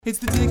It's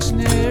the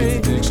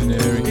dictionary.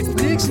 Dictionary. It's the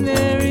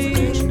dictionary.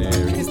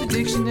 Dictionary. It's the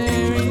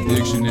dictionary.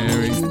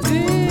 Dictionary. It's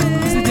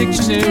the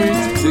dictionary.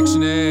 It's the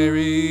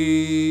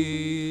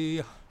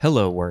dictionary.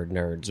 Hello, word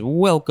nerds.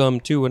 Welcome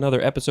to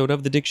another episode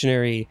of the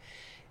Dictionary.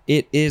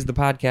 It is the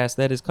podcast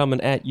that is coming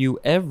at you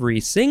every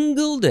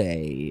single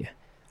day.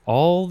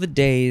 All the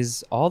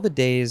days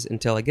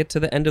until I get to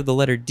the end of the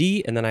letter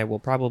D, and then I will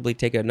probably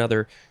take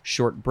another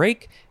short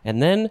break,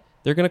 and then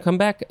they're going to come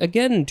back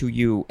again to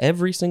you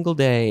every single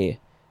day.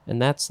 And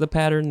that's the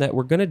pattern that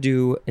we're going to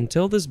do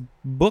until this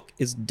book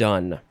is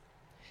done.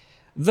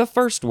 The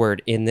first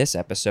word in this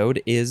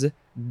episode is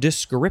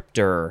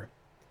descriptor.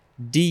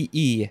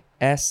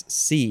 D-E-S-C-R-I-P-T-O-R.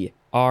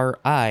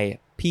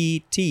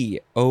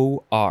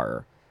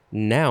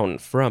 Noun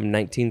from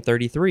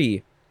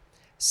 1933.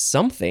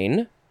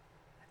 Something,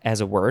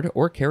 as a word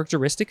or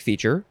characteristic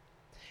feature,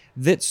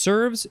 that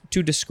serves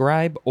to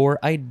describe or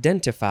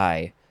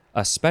identify,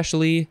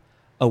 especially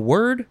a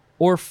word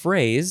or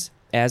phrase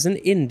as an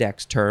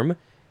index term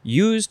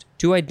used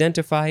to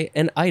identify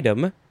an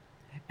item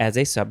as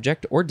a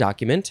subject or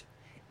document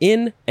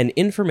in an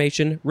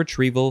information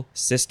retrieval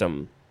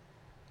system.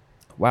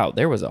 Wow,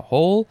 there was a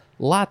whole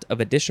lot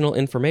of additional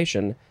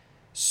information.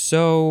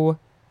 So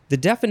the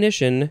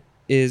definition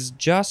is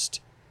just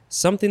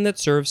something that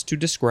serves to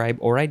describe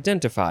or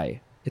identify.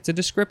 It's a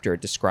descriptor.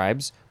 It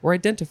describes or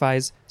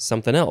identifies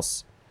something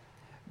else.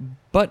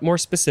 But more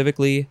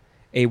specifically,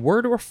 a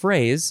word or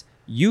phrase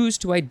used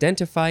to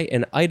identify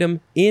an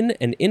item in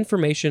an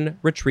information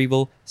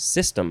retrieval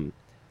system.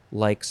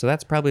 So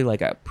that's probably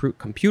like a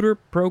computer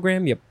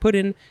program. You put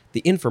in the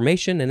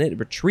information and it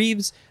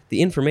retrieves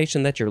the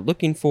information that you're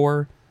looking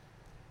for.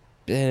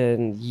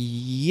 And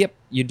yep,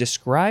 you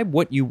describe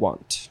what you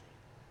want.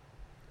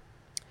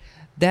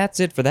 That's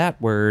it for that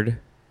word.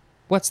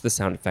 What's the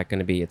sound effect going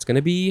to be? It's going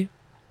to be...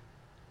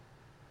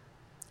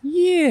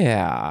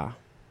 yeah.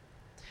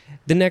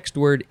 The next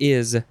word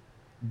is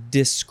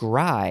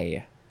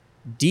descry.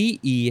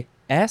 D-E-S-C-R-Y.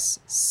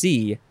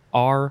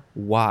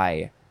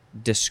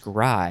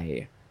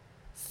 Descry.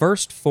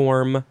 First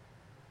form,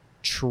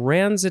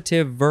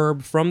 transitive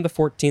verb from the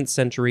 14th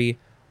century,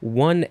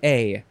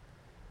 1a.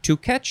 To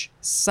catch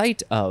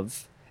sight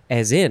of,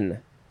 as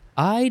in,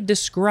 I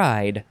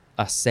descried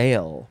a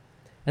sail.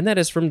 And that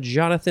is from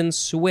Jonathan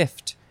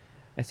Swift.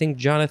 I think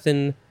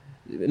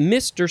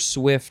Mr.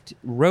 Swift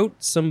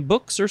wrote some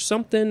books or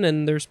something,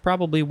 and there's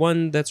probably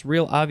one that's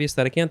real obvious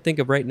that I can't think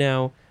of right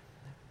now.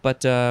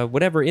 But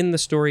whatever in the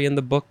story, in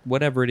the book,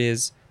 whatever it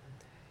is,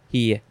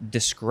 he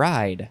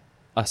descried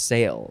a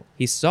sail.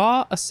 He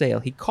saw a sail.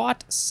 He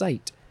caught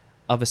sight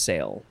of a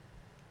sail.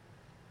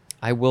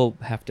 I will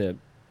have to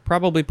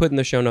probably put in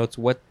the show notes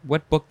what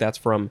book that's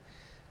from,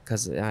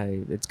 because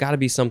it's got to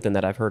be something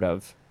that I've heard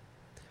of.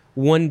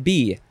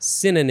 1b,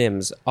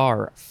 synonyms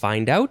are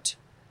find out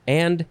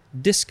and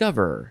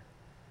discover.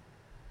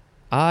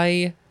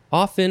 I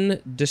often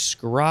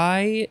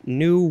descry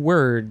new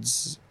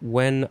words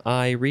when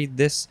I read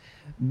this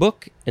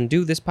book and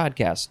do this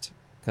podcast,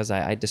 because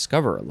I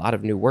discover a lot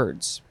of new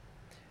words.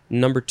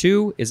 Number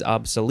 2 is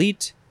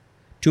obsolete,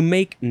 to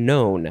make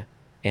known,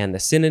 and the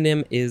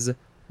synonym is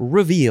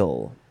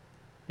reveal.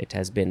 It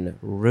has been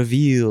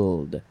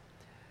revealed.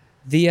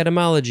 The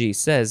etymology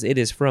says it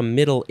is from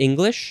Middle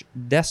English,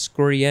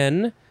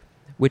 descrien,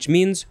 which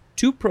means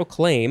to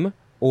proclaim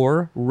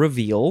or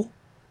reveal.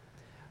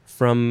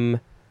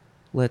 From...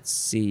 let's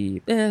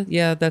see.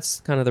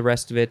 That's kind of the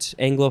rest of it.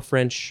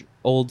 Anglo-French,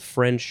 Old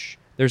French.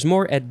 There's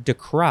more at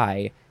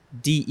decry,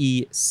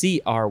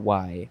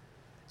 D-E-C-R-Y.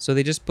 So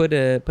they just put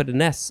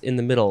an S in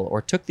the middle, or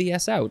took the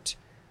S out.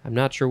 I'm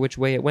not sure which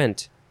way it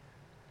went.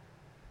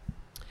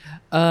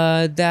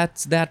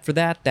 That's that for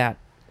that.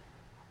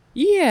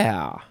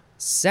 Yeah.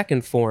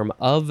 Second form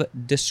of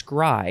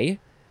descry,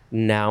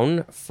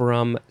 noun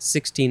from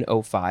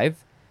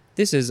 1605.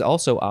 This is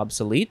also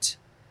obsolete,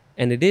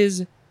 and it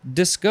is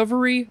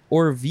discovery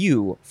or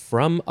view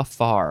from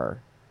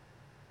afar.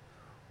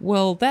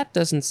 Well, that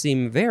doesn't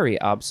seem very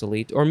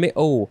obsolete.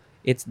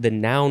 It's the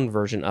noun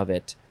version of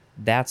it.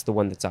 That's the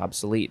one that's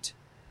obsolete.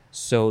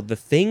 So the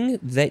thing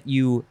that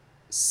you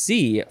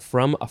see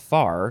from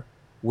afar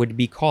would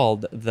be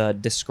called the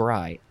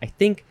descry. I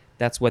think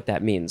that's what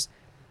that means.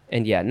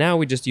 And yeah, now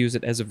we just use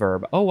it as a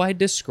verb. Oh, I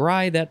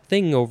descry that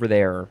thing over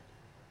there.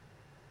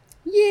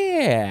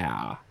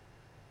 Yeah.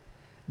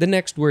 The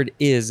next word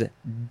is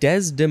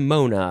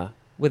Desdemona,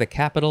 with a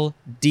capital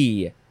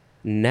D.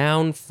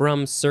 Noun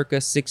from circa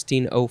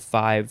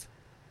 1605.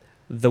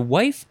 The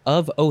wife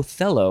of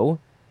Othello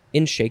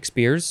in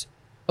Shakespeare's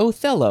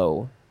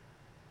Othello.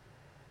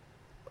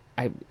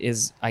 I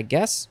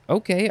guess,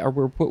 okay,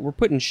 we're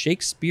putting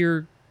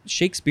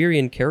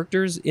Shakespearean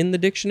characters in the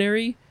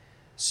dictionary,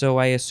 so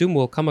I assume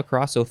we'll come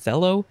across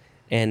Othello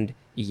and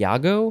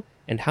Iago,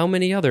 and how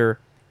many other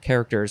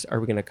characters are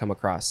we going to come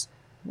across?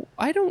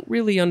 I don't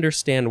really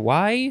understand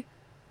why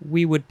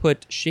we would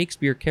put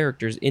Shakespeare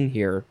characters in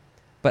here,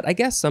 but I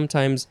guess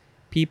sometimes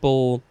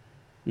people,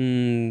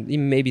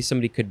 maybe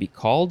somebody could be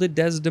called a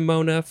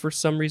Desdemona for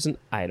some reason.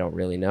 I don't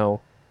really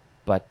know.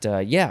 But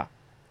yeah,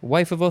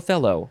 wife of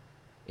Othello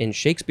in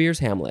Shakespeare's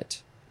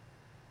Hamlet.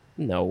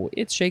 No,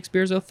 it's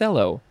Shakespeare's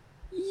Othello.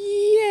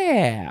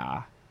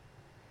 Yeah.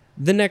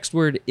 The next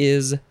word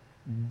is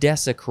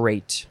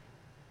desecrate.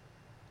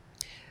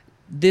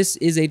 This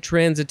is a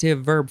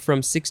transitive verb from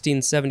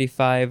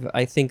 1675.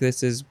 I think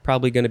this is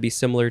probably going to be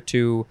similar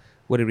to,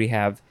 what did we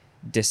have?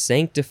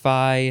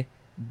 Desanctify,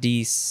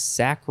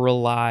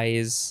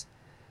 desacralize.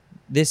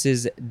 This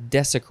is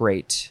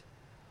desecrate.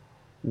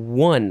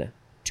 1.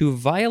 To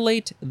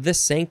violate the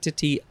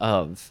sanctity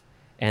of.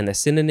 And the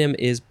synonym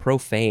is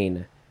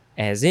profane.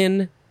 As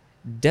in,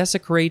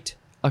 desecrate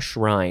a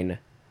shrine.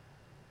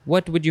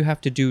 What would you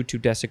have to do to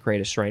desecrate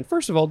a shrine?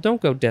 First of all,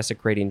 don't go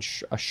desecrating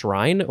a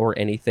shrine or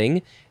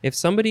anything. If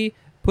somebody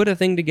put a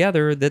thing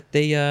together that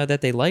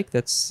they like,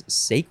 that's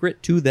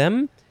sacred to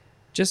them,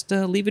 just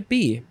leave it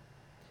be.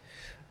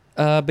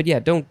 But yeah,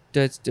 don't.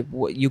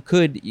 You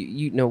could.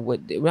 You know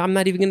what? I'm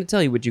not even going to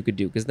tell you what you could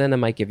do, because then I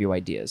might give you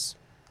ideas,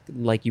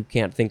 like you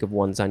can't think of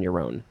ones on your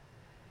own.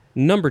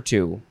 Number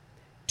 2,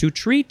 to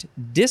treat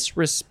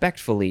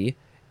disrespectfully,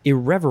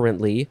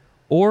 irreverently,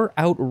 or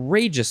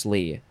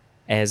outrageously.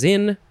 As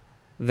in,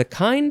 the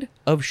kind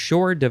of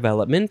shore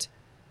development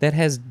that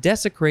has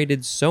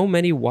desecrated so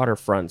many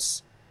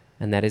waterfronts.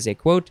 And that is a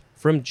quote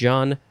from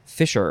John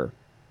Fisher.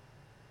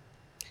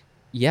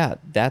 Yeah,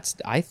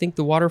 I think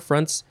the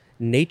waterfront's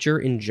nature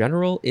in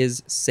general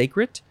is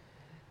sacred.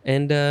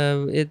 And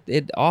a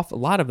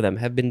lot of them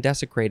have been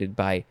desecrated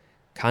by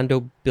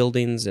condo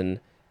buildings and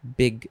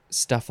big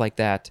stuff like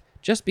that,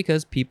 just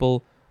because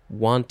people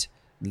want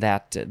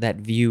that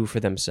view for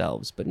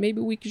themselves. But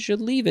maybe we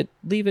should leave it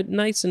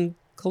nice and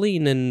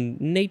clean and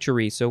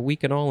naturey so we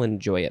can all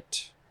enjoy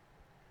it.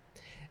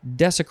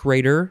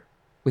 Desecrator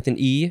with an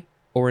E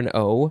or an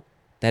O,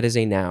 that is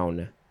a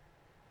noun.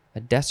 A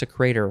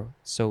desecrator,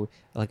 so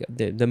like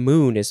the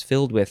moon is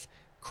filled with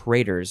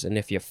craters, and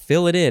if you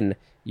fill it in,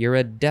 you're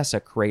a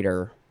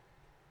desecrator.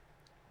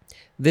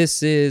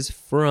 This is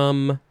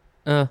from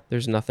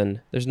there's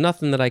nothing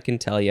that I can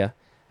tell you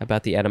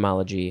about the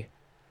etymology.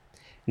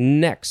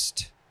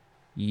 Next,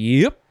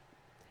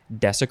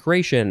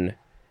 desecration.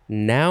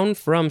 Noun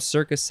from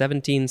circa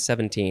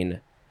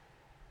 1717.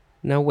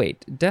 Now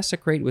wait,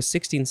 desecrate was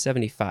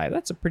 1675.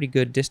 That's a pretty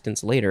good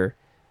distance later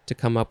to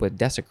come up with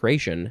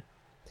desecration.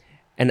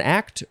 An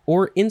act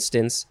or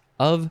instance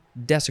of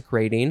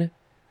desecrating,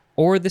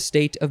 or the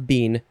state of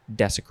being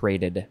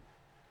desecrated.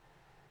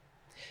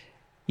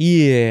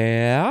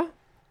 Yeah.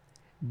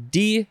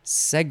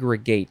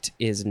 Desegregate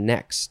is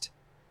next.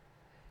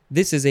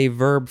 This is a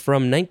verb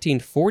from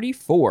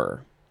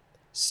 1944,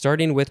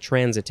 starting with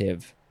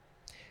transitive.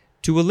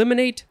 To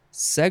eliminate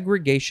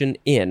segregation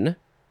in,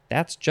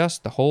 that's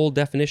just the whole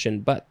definition,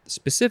 but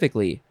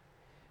specifically,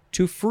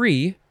 to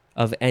free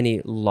of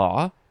any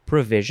law,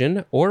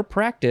 provision, or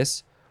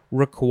practice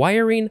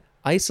requiring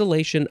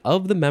isolation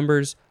of the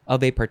members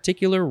of a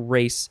particular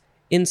race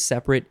in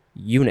separate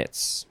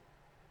units.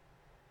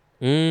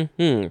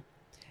 This,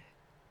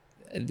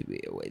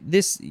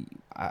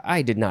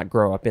 I did not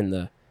grow up in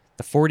the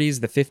 40s,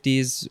 the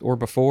 50s, or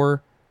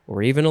before,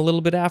 or even a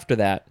little bit after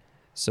that.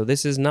 So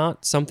this is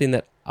not something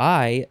that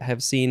I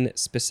have seen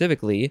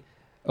specifically.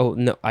 Oh,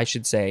 no, I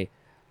should say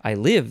I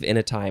live in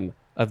a time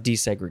of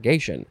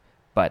desegregation,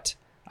 but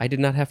I did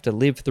not have to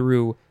live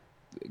through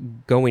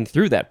going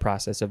through that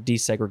process of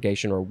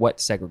desegregation or what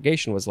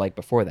segregation was like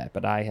before that.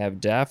 But I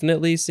have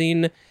definitely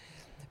seen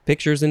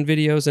pictures and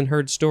videos and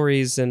heard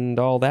stories and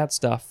all that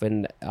stuff,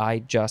 and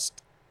I'm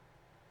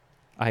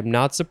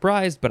not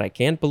surprised, but I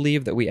can't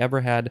believe that we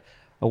ever had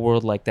a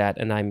world like that.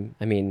 And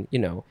I mean, you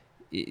know,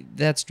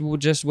 that's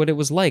just what it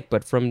was like.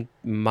 But from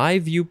my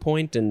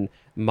viewpoint and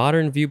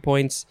modern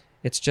viewpoints,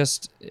 it's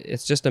just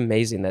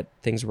amazing that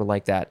things were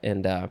like that,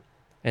 and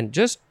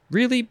just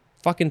really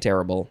fucking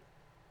terrible.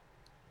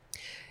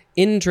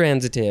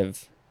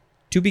 Intransitive,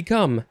 to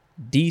become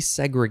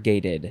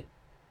desegregated.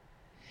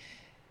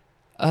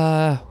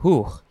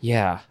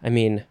 Yeah. I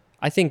mean,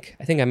 I think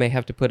I may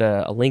have to put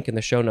a link in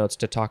the show notes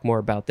to talk more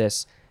about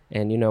this.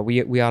 And, you know,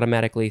 we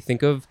automatically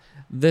think of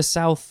the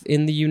South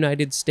in the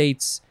United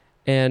States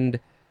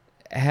and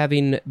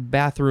having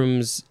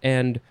bathrooms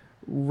and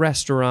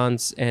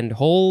restaurants and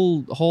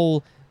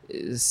whole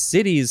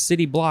cities,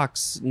 city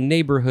blocks,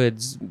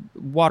 neighborhoods,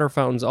 water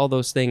fountains, all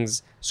those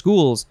things,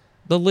 schools.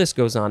 The list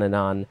goes on and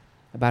on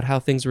about how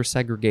things were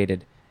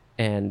segregated.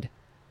 And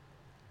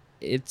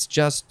it's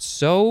just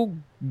so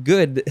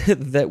good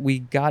that we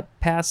got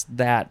past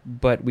that,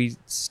 but we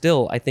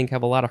still, I think,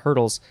 have a lot of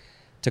hurdles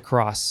to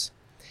cross.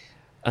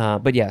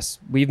 But yes,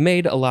 we've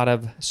made a lot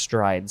of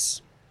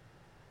strides.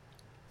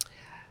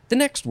 The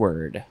next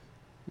word.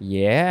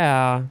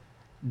 Yeah.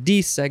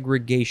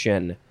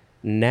 Desegregation.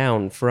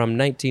 Noun from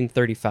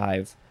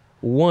 1935.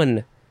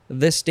 1.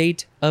 The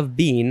state of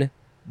being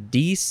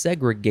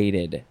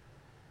desegregated.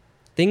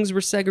 Things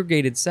were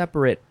segregated,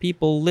 separate.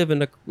 People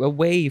living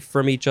away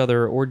from each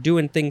other or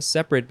doing things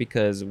separate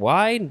because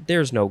why?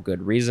 There's no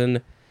good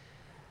reason.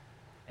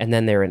 And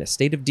then they're in a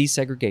state of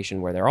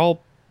desegregation where they're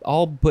all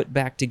put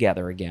back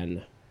together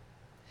again.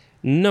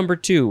 Number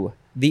 2,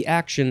 the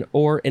action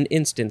or an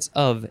instance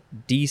of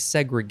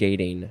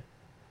desegregating.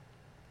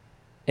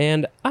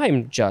 And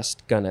I'm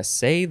just gonna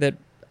say that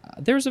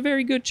there's a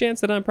very good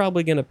chance that I'm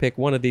probably gonna pick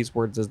one of these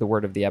words as the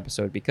word of the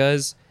episode,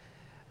 because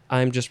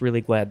I'm just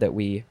really glad that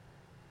we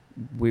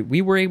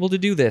were able to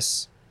do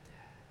this.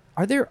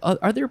 Are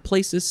there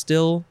places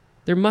still?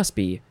 There must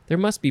be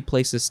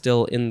places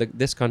still in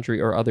this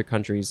country or other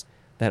countries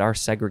that are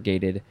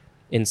segregated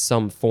in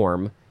some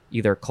form,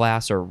 either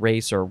class or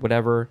race or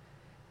whatever.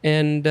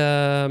 And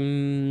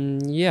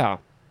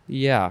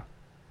yeah,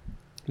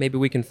 maybe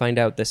we can find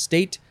out the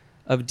state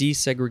of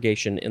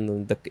desegregation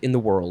in the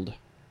world.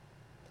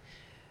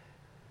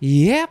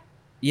 Yep.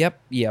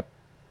 The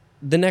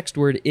next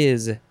word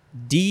is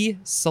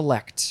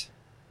deselect.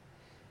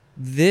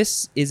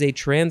 This is a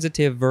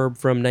transitive verb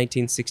from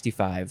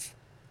 1965.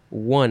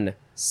 1.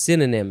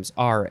 Synonyms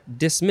are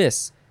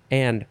dismiss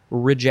and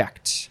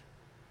reject.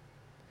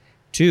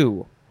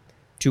 2.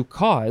 To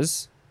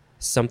cause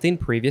something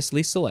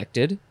previously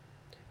selected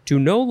to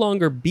no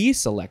longer be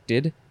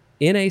selected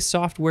in a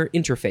software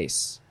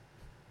interface.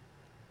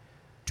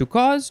 To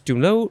cause to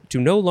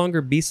no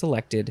longer be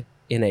selected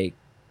in a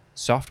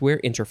software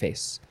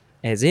interface,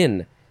 as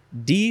in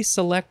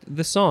deselect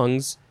the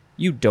songs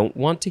you don't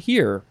want to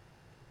hear.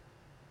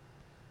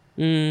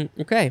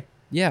 Okay,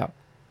 yeah.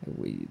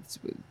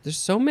 There's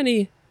so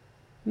many.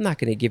 I'm not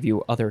going to give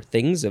you other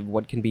things of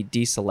what can be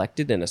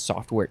deselected in a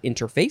software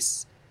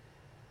interface.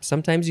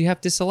 Sometimes you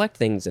have to select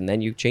things and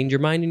then you change your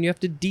mind and you have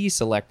to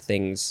deselect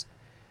things.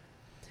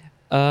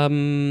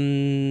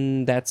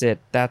 That's it.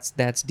 That's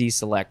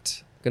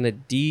deselect. I'm gonna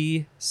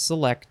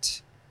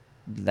deselect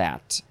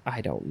that.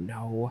 I don't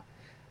know.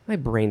 My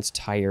brain's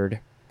tired.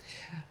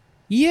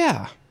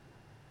 Yeah.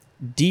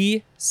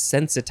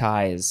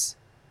 Desensitize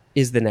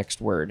is the next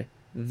word.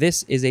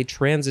 This is a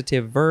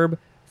transitive verb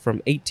from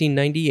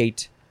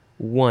 1898.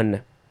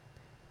 1.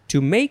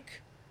 To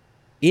make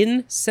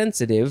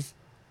insensitive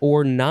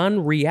or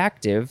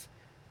non-reactive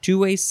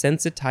to a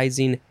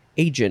sensitizing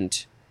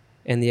agent.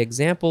 And the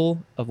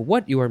example of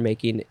what you are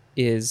making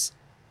is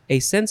a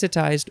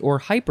sensitized or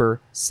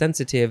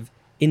hypersensitive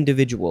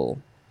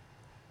individual.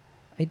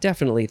 I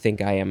definitely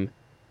think I am,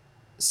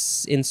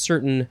 in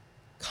certain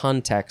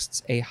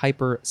contexts, a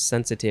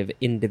hypersensitive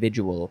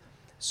individual.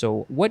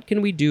 So what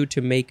can we do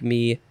to make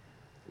me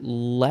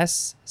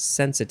less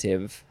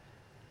sensitive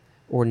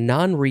or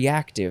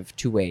non-reactive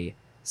to a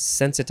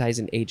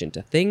sensitizing agent?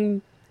 A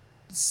thing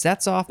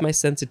sets off my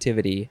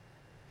sensitivity.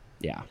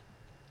 Yeah.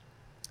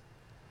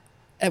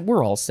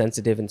 We're all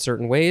sensitive in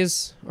certain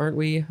ways, aren't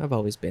we? I've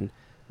always been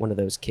one of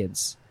those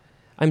kids.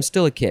 I'm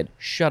still a kid.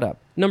 Shut up.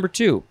 Number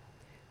 2,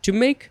 to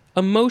make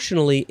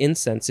emotionally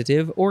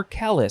insensitive or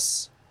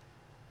callous.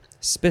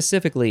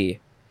 Specifically,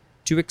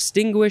 to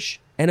extinguish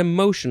an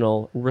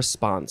emotional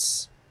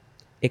response.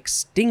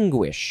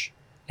 Extinguish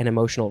an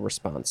emotional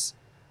response.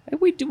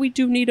 We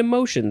do need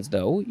emotions,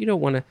 though. You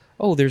don't want to...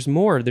 Oh, there's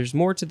more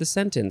to the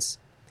sentence.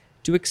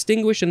 To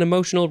extinguish an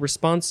emotional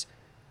response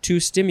to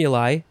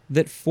stimuli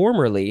that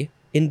formerly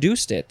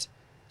induced it.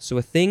 So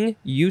a thing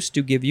used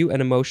to give you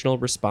an emotional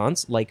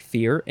response like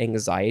fear,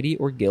 anxiety,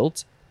 or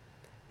guilt.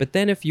 But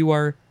then if you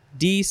are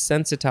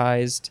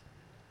desensitized,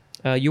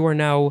 you are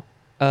now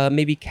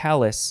maybe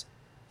callous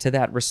to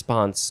that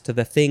response, to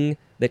the thing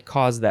that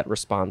caused that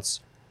response.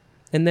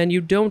 And then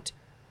you don't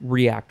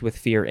react with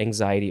fear,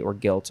 anxiety, or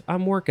guilt.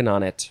 I'm working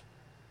on it.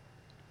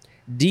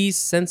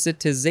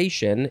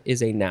 Desensitization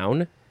is a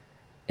noun,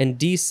 and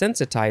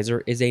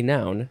desensitizer is a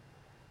noun.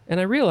 And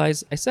I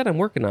realize I said I'm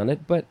working on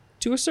it, but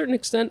to a certain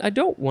extent, I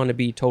don't want to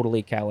be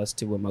totally callous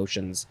to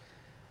emotions.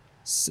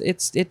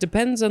 It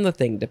depends on the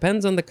thing,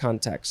 depends on the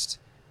context.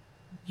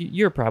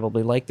 You're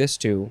probably like this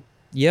too.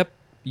 Yep,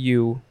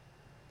 you.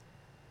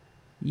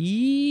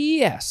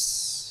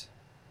 Yes.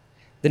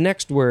 The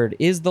next word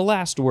is the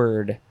last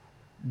word.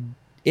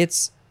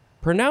 It's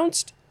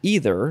pronounced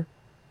either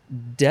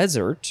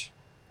desert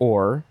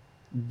or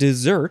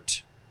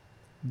dessert,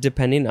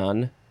 depending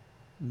on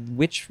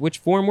which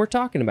form we're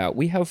talking about.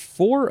 We have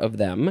 4 of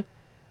them,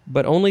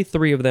 but only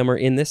 3 of them are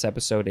in this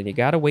episode, and you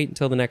gotta wait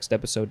until the next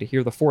episode to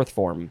hear the 4th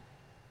form.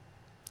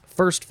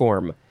 First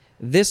form,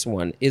 this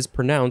one is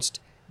pronounced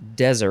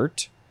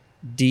desert,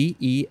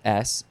 D-E-S-E-R-T,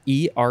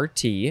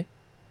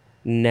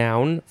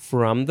 noun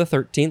from the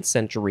 13th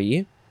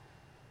century.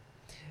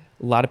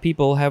 A lot of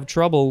people have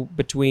trouble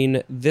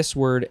between this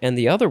word and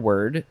the other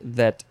word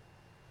that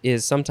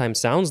is sometimes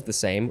sounds the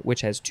same,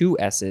 which has 2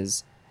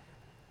 S's.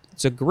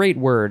 It's a great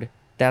word.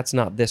 That's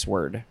not this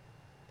word.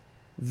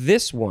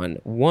 This one,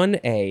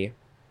 1A,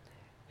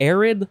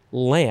 arid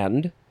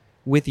land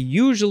with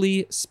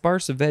usually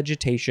sparse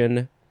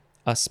vegetation,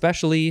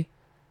 especially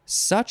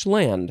such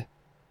land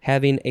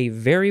having a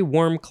very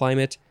warm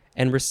climate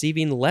and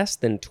receiving less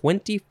than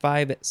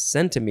 25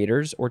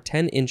 centimeters or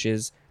 10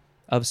 inches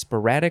of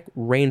sporadic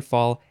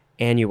rainfall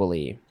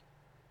annually.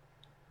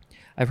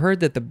 I've heard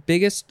that the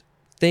biggest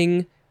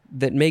thing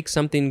that makes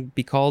something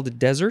be called a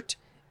desert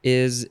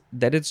is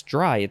that it's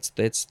dry.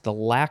 It's the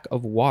lack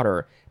of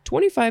water.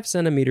 25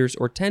 centimeters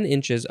or 10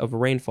 inches of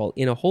rainfall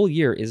in a whole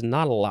year is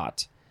not a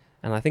lot.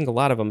 And I think a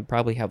lot of them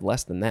probably have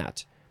less than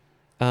that.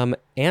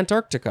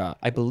 Antarctica,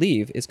 I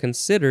believe, is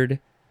considered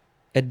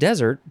a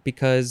desert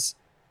because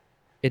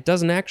it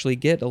doesn't actually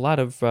get a lot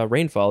of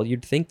rainfall.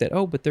 You'd think that,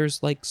 oh, but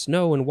there's like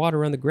snow and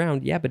water on the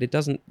ground. Yeah, but it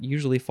doesn't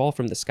usually fall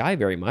from the sky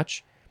very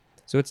much.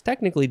 So it's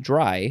technically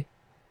dry.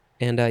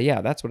 And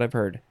yeah, that's what I've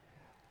heard.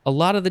 A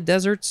lot of the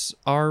deserts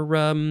are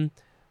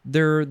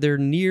they're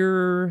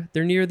near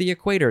the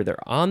equator.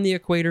 They're on the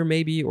equator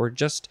maybe, or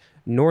just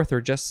north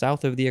or just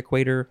south of the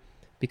equator,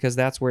 because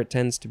that's where it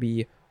tends to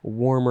be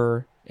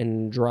warmer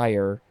and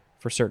drier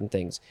for certain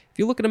things. If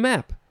you look at a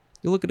map,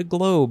 you look at a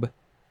globe,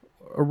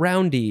 a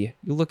roundy,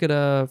 you look at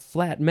a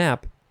flat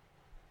map,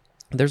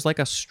 there's like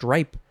a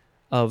stripe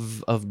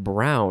of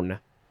brown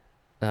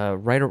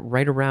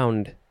right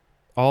around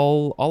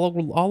all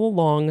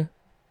along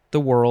the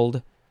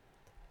world.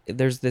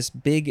 There's this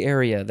big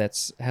area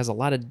has a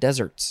lot of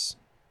deserts.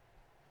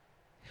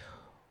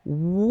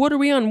 What are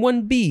we on?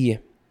 1B,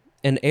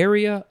 an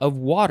area of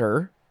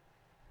water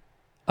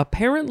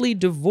apparently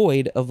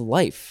devoid of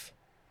life.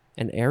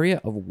 An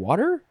area of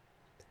water?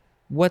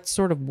 What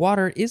sort of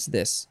water is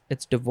this?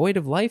 It's devoid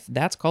of life?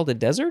 That's called a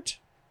desert?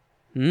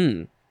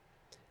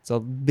 It's a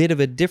bit of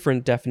a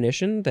different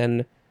definition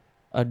than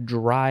a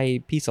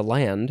dry piece of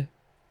land.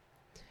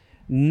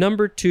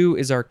 Number 2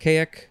 is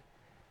archaic,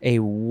 a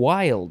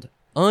wild,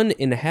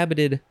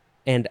 uninhabited,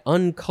 and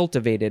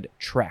uncultivated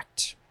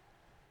tract.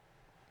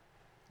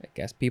 I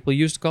guess people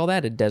used to call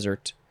that a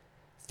desert.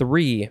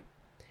 3,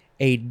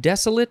 a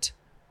desolate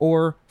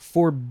or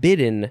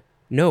forbidding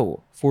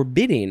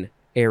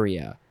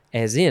area,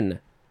 as in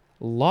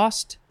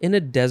lost in a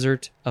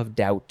desert of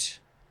doubt.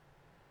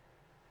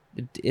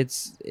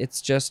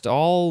 It's just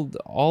all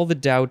the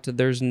doubt.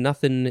 There's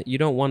nothing, you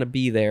don't want to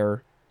be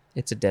there.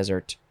 It's a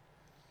desert.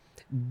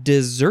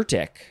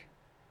 Desertic.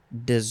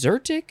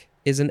 Desertic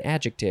is an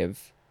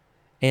adjective,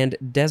 and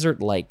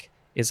desert-like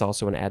is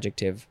also an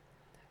adjective.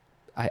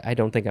 I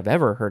don't think I've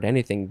ever heard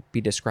anything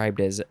be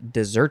described as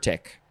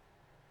desertic.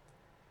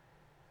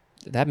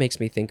 That makes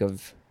me think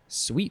of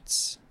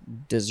sweets,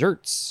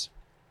 desserts.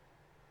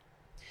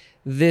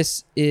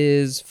 This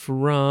is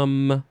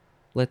from,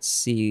 let's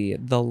see,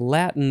 the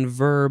Latin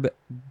verb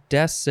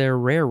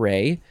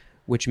deserere,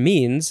 which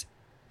means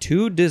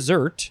to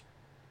desert,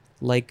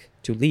 like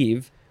to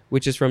leave,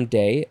 which is from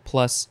de,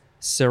 plus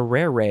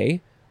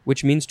serere,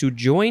 which means to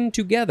join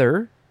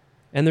together,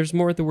 and there's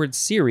more at the word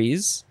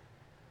series.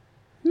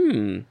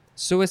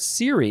 So a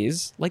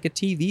series, like a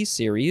TV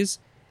series,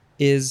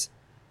 is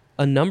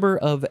a number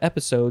of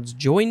episodes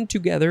joined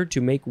together to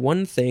make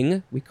one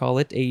thing. We call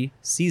it a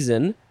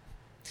season.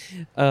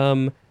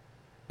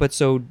 But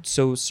so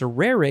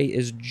serere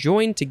is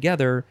joined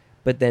together,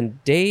 but then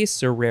de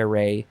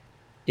serere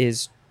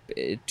is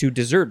to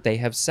desert. They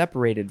have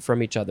separated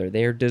from each other.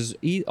 They are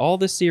all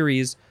the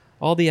series,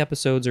 all the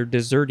episodes are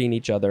deserting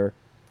each other.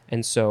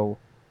 And so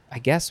I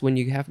guess when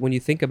you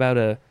think about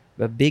a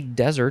big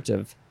desert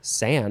of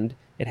sand,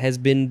 it has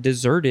been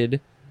deserted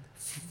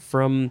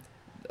from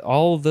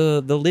all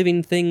the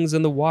living things,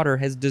 and the water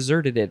has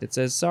deserted it. It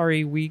says,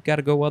 sorry, we got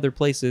to go other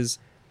places.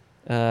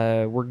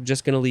 We're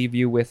just going to leave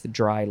you with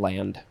dry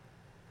land.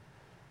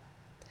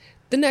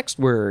 The next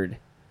word,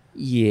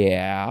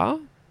 yeah.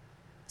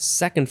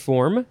 Second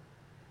form.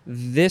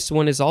 This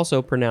one is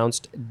also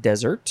pronounced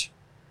desert.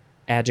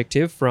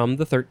 Adjective from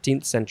the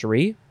 13th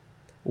century.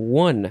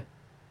 1.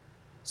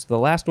 So the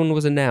last one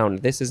was a noun.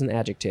 This is an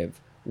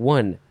adjective.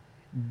 1.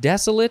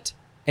 Desolate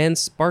and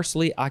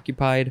sparsely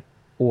occupied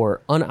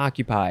or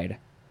unoccupied.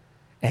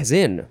 As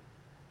in,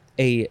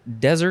 a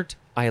desert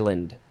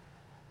island.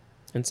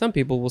 And some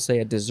people will say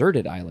a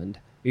deserted island.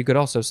 You could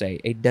also say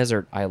a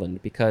desert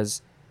island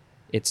because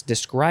it's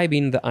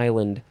describing the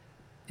island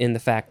in the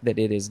fact that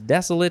it is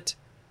desolate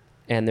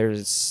and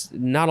there's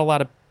not a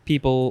lot of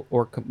people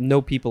or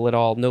no people at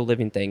all, no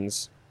living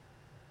things.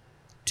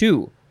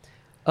 2.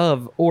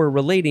 Of or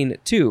relating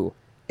to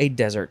a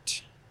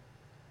desert.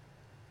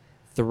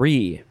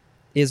 3.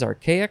 Is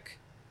archaic.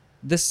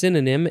 The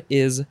synonym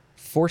is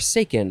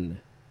forsaken.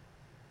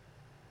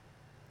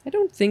 I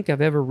don't think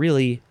I've ever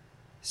really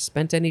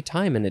spent any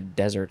time in a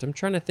desert. I'm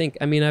trying to think.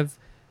 I mean, I've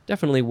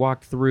definitely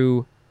walked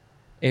through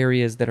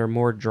areas that are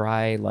more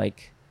dry,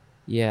 like,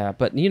 yeah,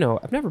 but,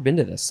 I've never been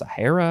to the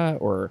Sahara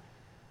or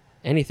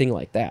anything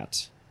like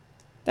that.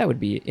 That would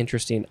be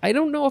interesting. I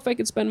don't know if I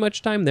could spend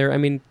much time there. I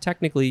mean,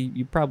 technically,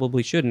 you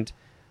probably shouldn't.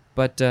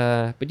 But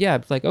yeah,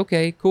 it's like,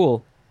 okay,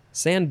 cool.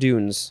 Sand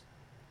dunes.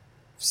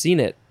 I've seen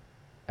it.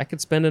 I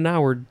could spend an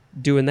hour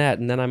doing that,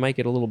 and then I might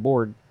get a little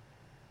bored.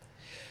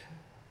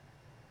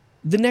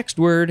 The next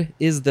word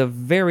is the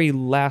very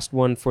last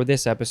one for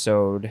this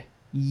episode.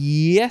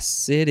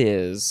 Yes, it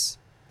is.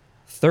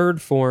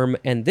 Third form,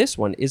 and this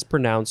one is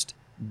pronounced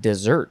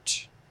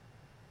dessert.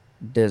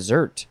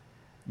 Dessert.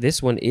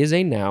 This one is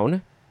a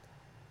noun.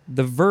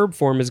 The verb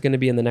form is going to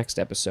be in the next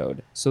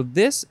episode. So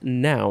this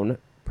noun,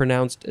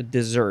 pronounced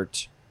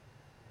dessert,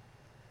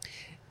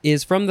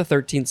 is from the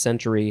 13th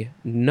century.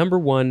 Number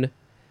 1,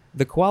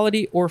 the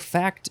quality or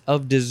fact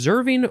of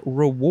deserving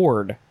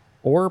reward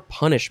or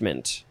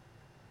punishment.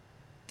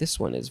 This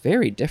one is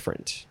very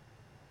different.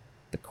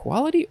 The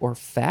quality or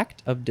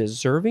fact of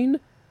deserving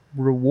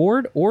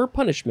reward or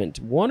punishment.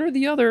 One or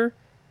the other.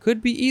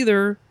 Could be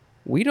either.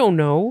 We don't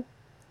know.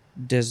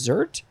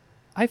 Desert?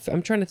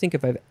 I'm trying to think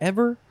if I've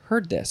ever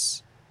heard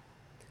this.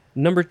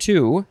 Number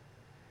 2,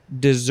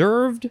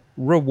 deserved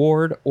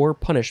reward or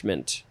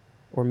punishment.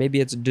 Or maybe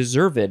it's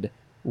deserved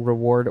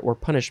reward or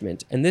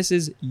punishment. And this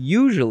is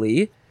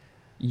usually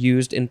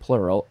used in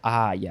plural.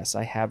 Ah, yes,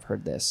 I have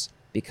heard this.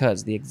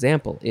 Because the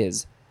example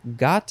is,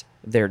 got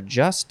their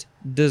just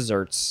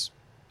desserts.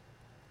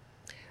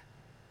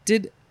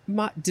 Did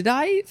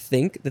I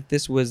think that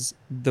this was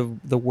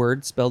the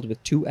word spelled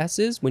with 2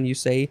 S's when you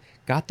say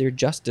got their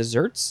just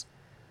desserts?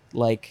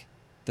 Like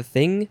the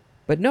thing?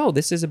 But no,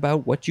 this is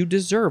about what you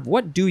deserve.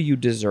 What do you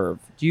deserve?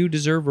 Do you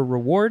deserve a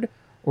reward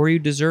or you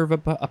deserve a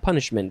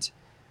punishment?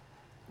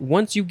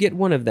 Once you get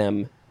one of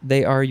them,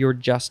 they are your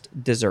just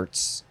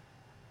desserts.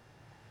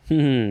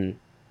 I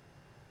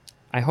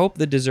hope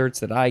the desserts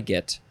that I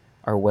get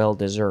are well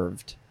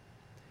deserved.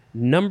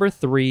 Number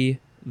 3,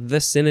 the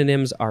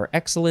synonyms are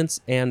excellence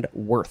and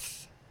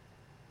worth.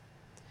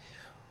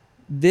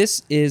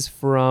 This is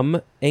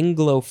from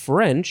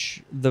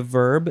Anglo-French, the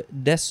verb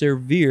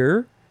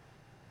desservir,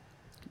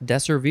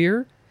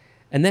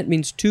 and that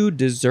means to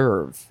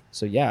deserve.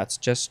 So yeah, it's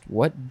just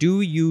what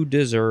do you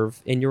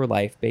deserve in your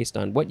life based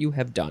on what you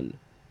have done.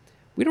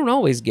 We don't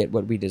always get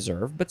what we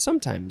deserve, but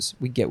sometimes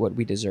we get what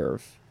we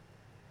deserve.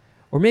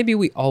 Or maybe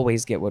we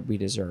always get what we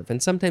deserve,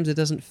 and sometimes it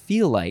doesn't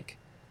feel like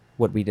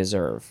what we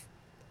deserve.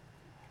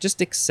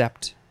 Just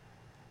accept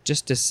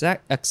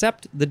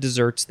the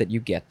desserts that you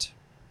get.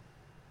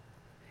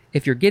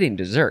 If you're getting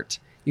dessert,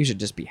 you should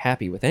just be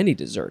happy with any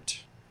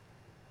dessert.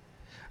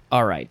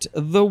 All right,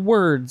 the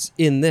words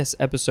in this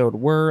episode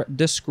were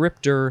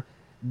descriptor,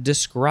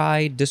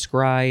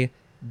 descry,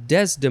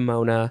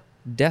 Desdemona,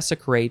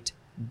 desecrate,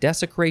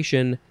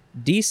 desecration,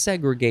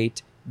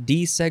 desegregate,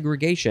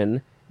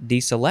 desegregation,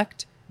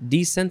 deselect,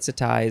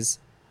 desensitize,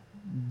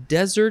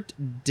 desert,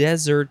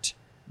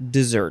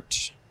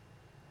 dessert.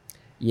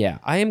 Yeah,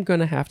 I am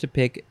going to have to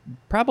pick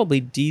probably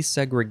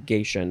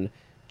desegregation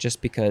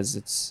just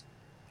because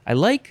I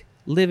like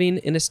living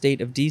in a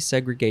state of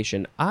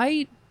desegregation.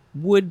 I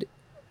would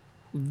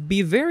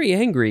be very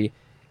angry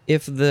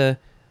if the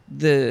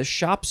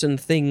shops and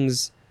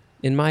things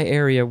in my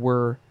area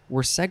were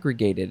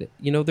segregated.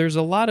 You know, there's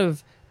a lot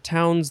of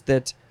towns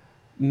that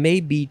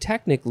may be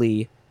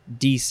technically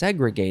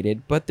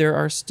desegregated, but there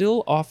are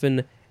still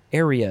often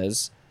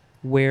areas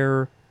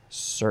where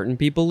certain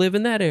people live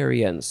in that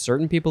area and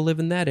certain people live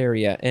in that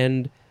area,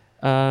 and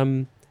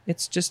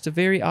it's just a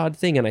very odd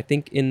thing. And I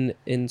think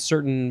in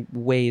certain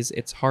ways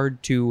it's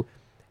hard to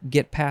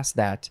get past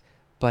that,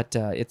 but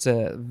it's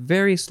a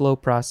very slow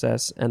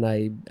process, and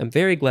I am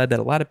very glad that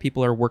a lot of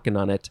people are working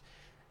on it.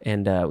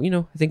 And I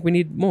think we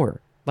need more.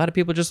 A lot of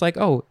people are just like,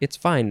 oh, it's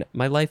fine,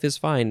 my life is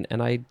fine,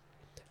 and I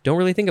don't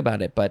really think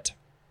about it. But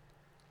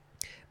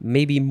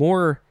maybe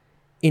more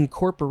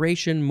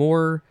incorporation,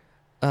 more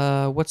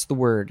what's the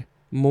word?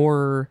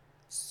 More,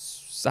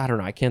 I don't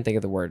know, I can't think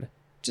of the word.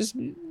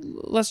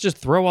 Let's just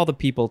throw all the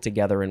people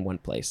together in one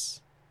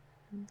place.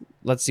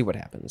 Let's see what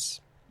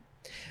happens.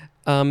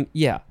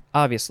 Yeah,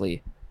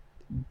 obviously,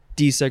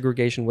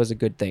 desegregation was a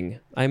good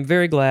thing. I'm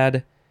very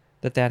glad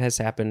that has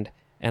happened,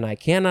 and I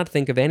cannot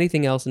think of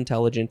anything else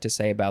intelligent to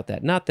say about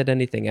that. Not that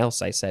anything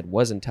else I said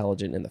was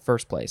intelligent in the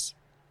first place.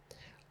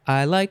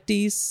 I like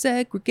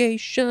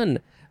desegregation.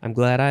 I'm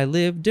glad I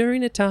lived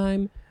during a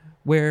time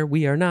where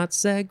we are not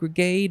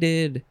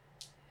segregated.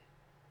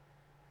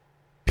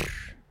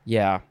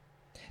 Yeah,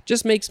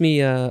 just makes me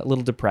a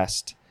little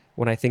depressed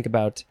when I think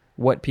about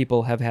what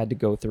people have had to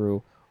go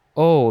through.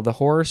 Oh, the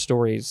horror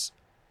stories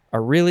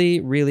are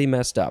really, really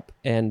messed up.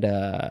 And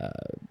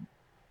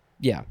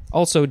yeah,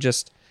 also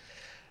just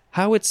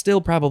how it's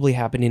still probably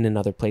happening in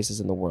other places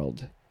in the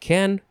world.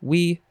 Can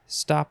we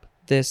stop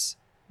this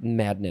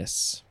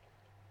madness?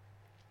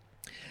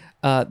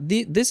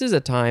 This is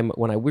a time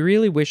when I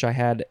really wish I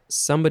had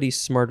somebody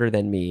smarter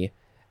than me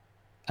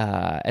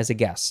as a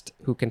guest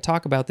who can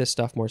talk about this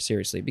stuff more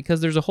seriously,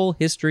 because there's a whole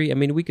history. I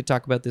mean, we could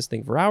talk about this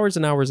thing for hours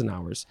and hours and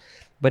hours,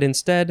 but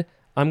instead,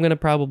 I'm going to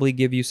probably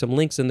give you some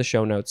links in the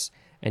show notes,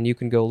 and you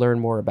can go learn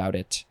more about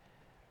it.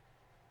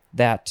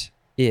 That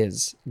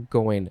is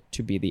going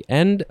to be the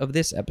end of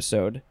this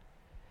episode.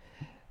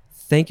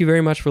 Thank you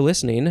very much for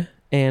listening,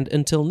 and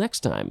until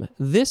next time,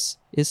 this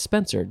is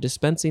Spencer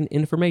dispensing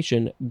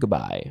information.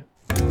 Goodbye.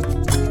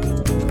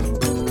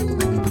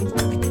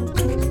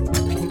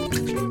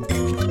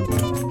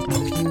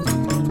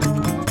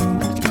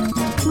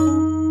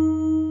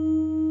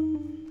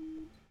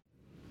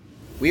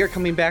 We are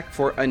coming back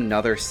for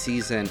another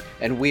season,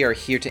 and we are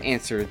here to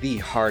answer the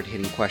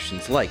hard-hitting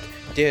questions like,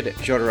 did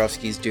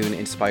Jodorowsky's Dune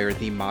inspire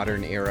the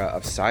modern era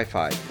of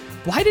sci-fi?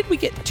 Why did we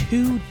get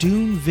 2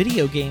 Dune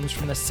video games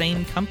from the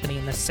same company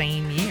in the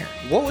same year?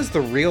 What was the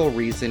real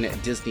reason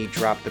Disney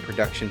dropped the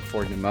production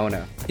for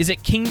Nimona? Is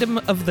it Kingdom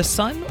of the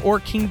Sun or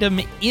Kingdom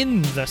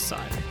in the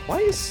Sun? Why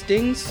is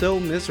Sting so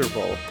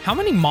miserable? How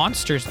many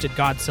monsters did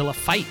Godzilla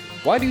fight?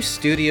 Why do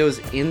studios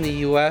in the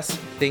US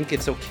think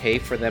it's okay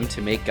for them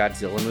to make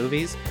Godzilla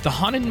movies? The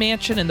Haunted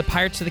Mansion and the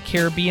Pirates of the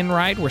Caribbean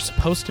ride were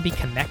supposed to be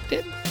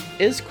connected?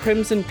 Is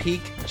Crimson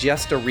Peak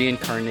just a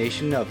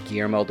reincarnation of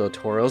Guillermo del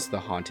Toro's The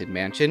Haunted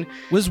Mansion?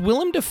 Was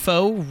Willem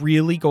Dafoe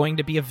really going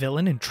to be a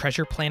villain in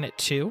Treasure Planet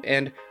 2?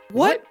 And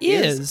what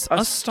is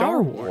a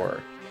Star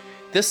War?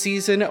 This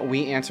season,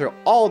 we answer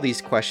all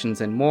these questions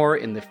and more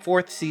in the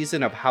 4th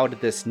season of How Did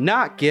This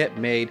Not Get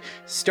Made,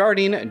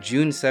 starting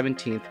June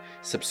 17th.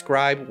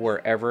 Subscribe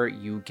wherever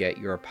you get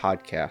your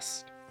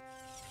podcasts.